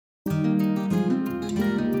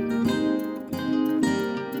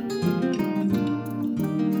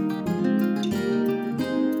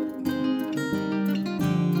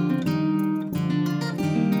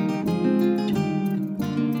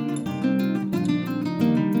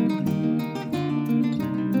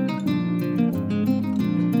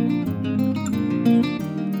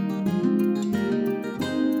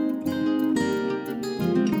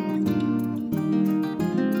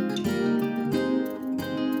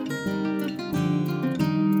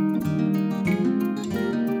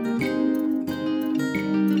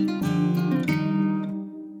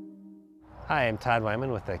Hi, I'm Todd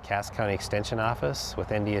Wyman with the Cass County Extension Office with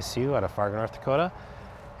NDSU out of Fargo, North Dakota.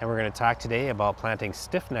 And we're going to talk today about planting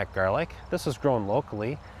stiff-neck garlic. This is grown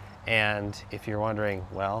locally, and if you're wondering,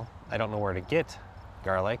 well, I don't know where to get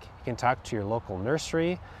garlic, you can talk to your local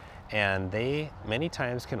nursery, and they many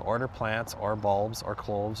times can order plants or bulbs or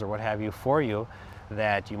cloves or what have you for you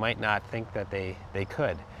that you might not think that they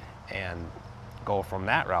could, and go from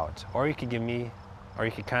that route. Or you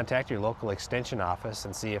could contact your local extension office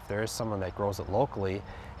and see if there is someone that grows it locally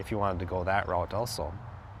if you wanted to go that route also.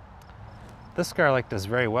 This garlic does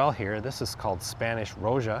very well here. This is called Spanish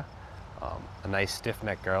Roja, a nice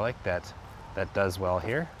stiff-neck garlic that does well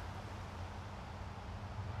here.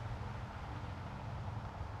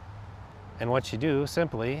 And what you do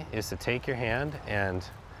simply is to take your hand and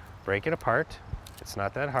break it apart. It's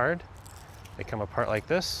not that hard. They come apart like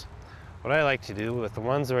this. What I like to do with the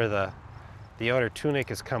ones where the outer tunic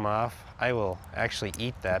has come off, I will actually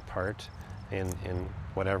eat that part in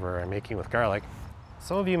whatever I'm making with garlic.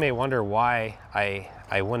 Some of you may wonder why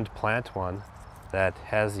I wouldn't plant one that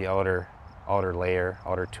has the outer layer,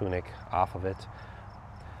 outer tunic off of it.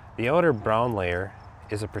 The outer brown layer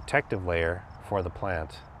is a protective layer for the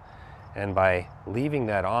plant. And by leaving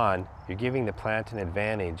that on, you're giving the plant an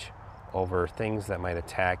advantage over things that might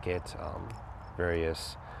attack it,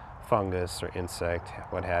 various fungus or insect,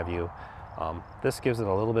 what have you. This gives it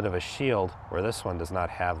a little bit of a shield where this one does not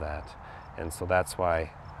have that. And so that's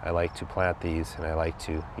why I like to plant these, and I like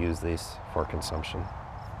to use these for consumption.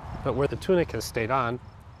 But where the tunic has stayed on,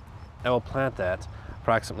 I will plant that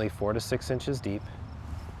approximately 4 to 6 inches deep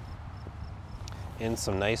in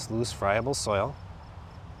some nice loose friable soil.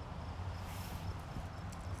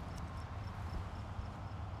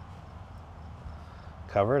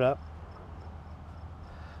 Cover it up.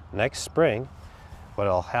 Next spring, what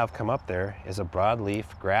I'll have come up there is a broadleaf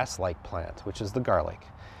grass-like plant, which is the garlic,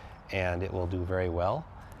 and it will do very well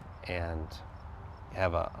and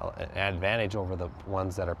have an advantage over the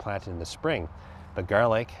ones that are planted in the spring. The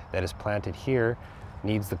garlic that is planted here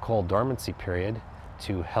needs the cold dormancy period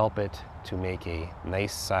to help it to make a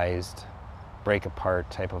nice sized break apart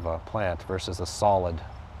type of a plant versus a solid,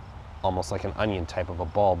 almost like an onion type of a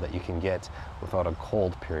bulb that you can get without a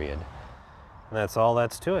cold period. And that's all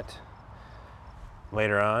that's to it.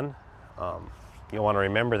 Later on, you'll want to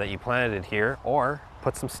remember that you planted it here, or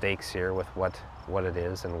put some stakes here with what it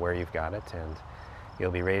is and where you've got it, and you'll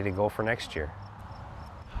be ready to go for next year.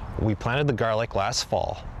 We planted the garlic last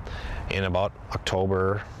fall in about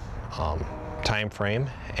October time frame,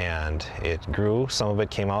 and it grew. Some of it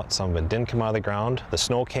came out, some of it didn't come out of the ground. The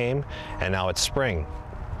snow came, and now it's spring.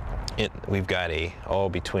 We've got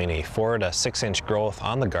between a 4 to 6 inch growth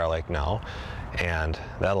on the garlic now, and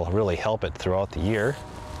that'll really help it throughout the year.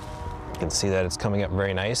 You can see that it's coming up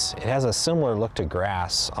very nice. It has a similar look to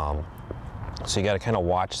grass, so you got to kind of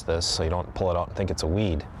watch this so you don't pull it out and think it's a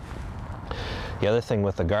weed. The other thing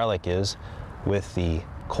with the garlic is, with the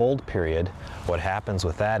cold period, what happens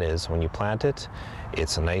with that is when you plant it,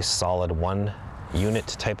 it's a nice solid 1 unit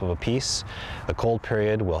type of a piece. The cold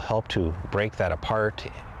period will help to break that apart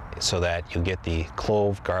so that you get the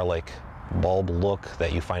clove garlic bulb look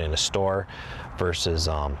that you find in a store versus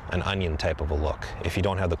an onion type of a look. If you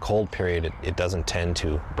don't have the cold period, it doesn't tend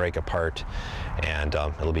to break apart, and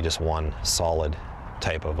it'll be just one solid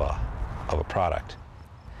type of a product.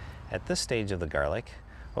 At this stage of the garlic,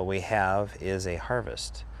 what we have is a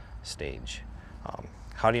harvest stage.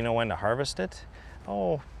 How do you know when to harvest it?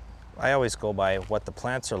 Oh, I always go by what the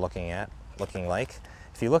plants are looking like.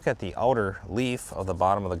 If you look at the outer leaf of the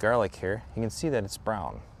bottom of the garlic here, you can see that it's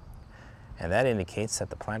brown. And that indicates that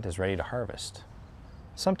the plant is ready to harvest.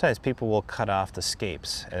 Sometimes people will cut off the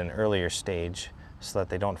scapes at an earlier stage so that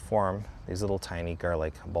they don't form these little tiny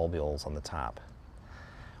garlic bulbules on the top.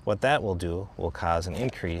 What that will do will cause an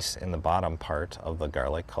increase in the bottom part of the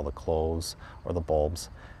garlic, called the cloves or the bulbs,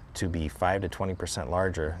 to be 5 to 20%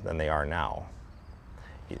 larger than they are now.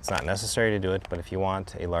 It's not necessary to do it, but if you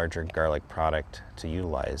want a larger garlic product to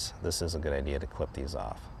utilize, this is a good idea to clip these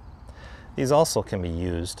off. These also can be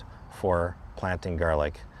used for planting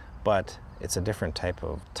garlic, but it's a different type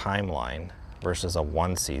of timeline versus a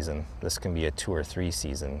 1 season. This can be a 2 or 3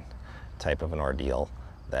 season type of an ordeal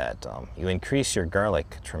that you increase your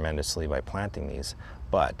garlic tremendously by planting these,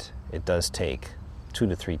 but it does take 2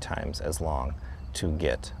 to 3 times as long to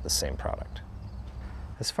get the same product.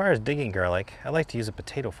 As far as digging garlic, I like to use a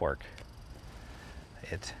potato fork.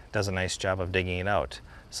 It does a nice job of digging it out.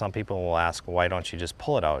 Some people will ask, why don't you just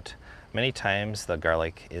pull it out? Many times the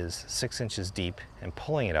garlic is 6 inches deep, and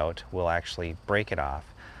pulling it out will actually break it off,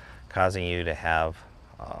 causing you to have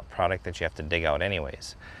a product that you have to dig out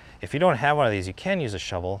anyways. If you don't have one of these, you can use a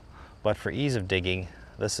shovel, but for ease of digging,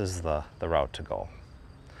 this is the route to go.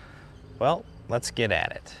 Well, let's get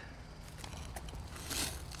at it.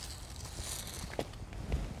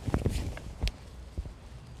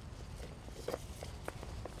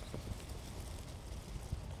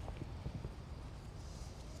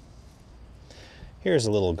 Here's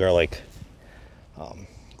a little garlic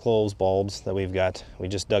cloves bulbs that we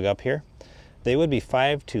just dug up here. They would be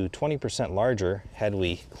 5 to 20% larger had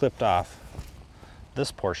we clipped off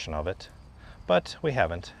this portion of it, but we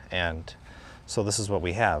haven't, and so this is what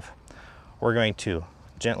we have. We're going to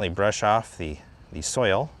gently brush off the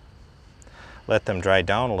soil, let them dry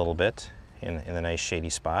down a little bit in a nice shady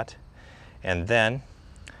spot, and then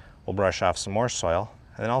we'll brush off some more soil,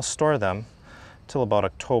 and then I'll store them till about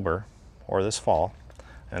October or this fall,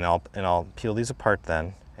 and I'll peel these apart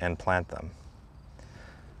then and plant them.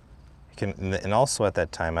 And also at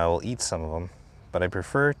that time I will eat some of them, but I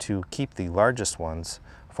prefer to keep the largest ones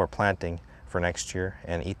for planting for next year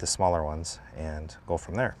and eat the smaller ones and go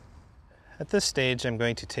from there. At this stage I'm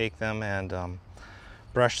going to take them and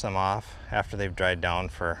brush them off after they've dried down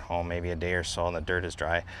for maybe a day or so and the dirt is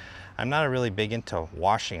dry. I'm not really big into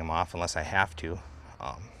washing them off unless I have to.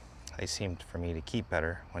 They seem for me to keep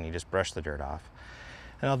better when you just brush the dirt off.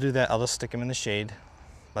 And I'll do that, I'll just stick them in the shade,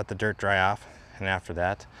 let the dirt dry off, and after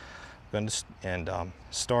that I'm going to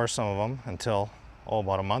store some of them until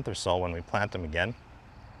about a month or so when we plant them again.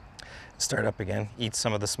 Start up again, eat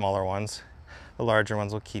some of the smaller ones. The larger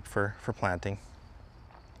ones we'll keep for planting.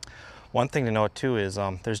 One thing to note too is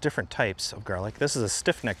there's different types of garlic. This is a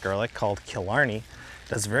stiff-neck garlic called Killarney.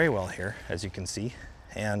 Does very well here, as you can see.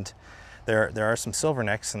 And there are some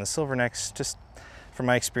silvernecks, and the silvernecks, just from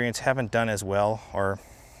my experience, haven't done as well, or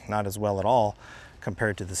not as well at all,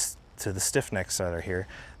 compared to the stiff-necks that are here.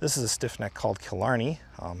 This is a stiff-neck called Killarney.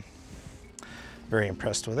 Very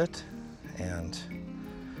impressed with it, and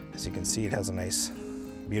as you can see, it has a nice,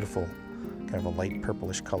 beautiful, kind of a light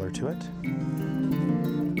purplish color to it.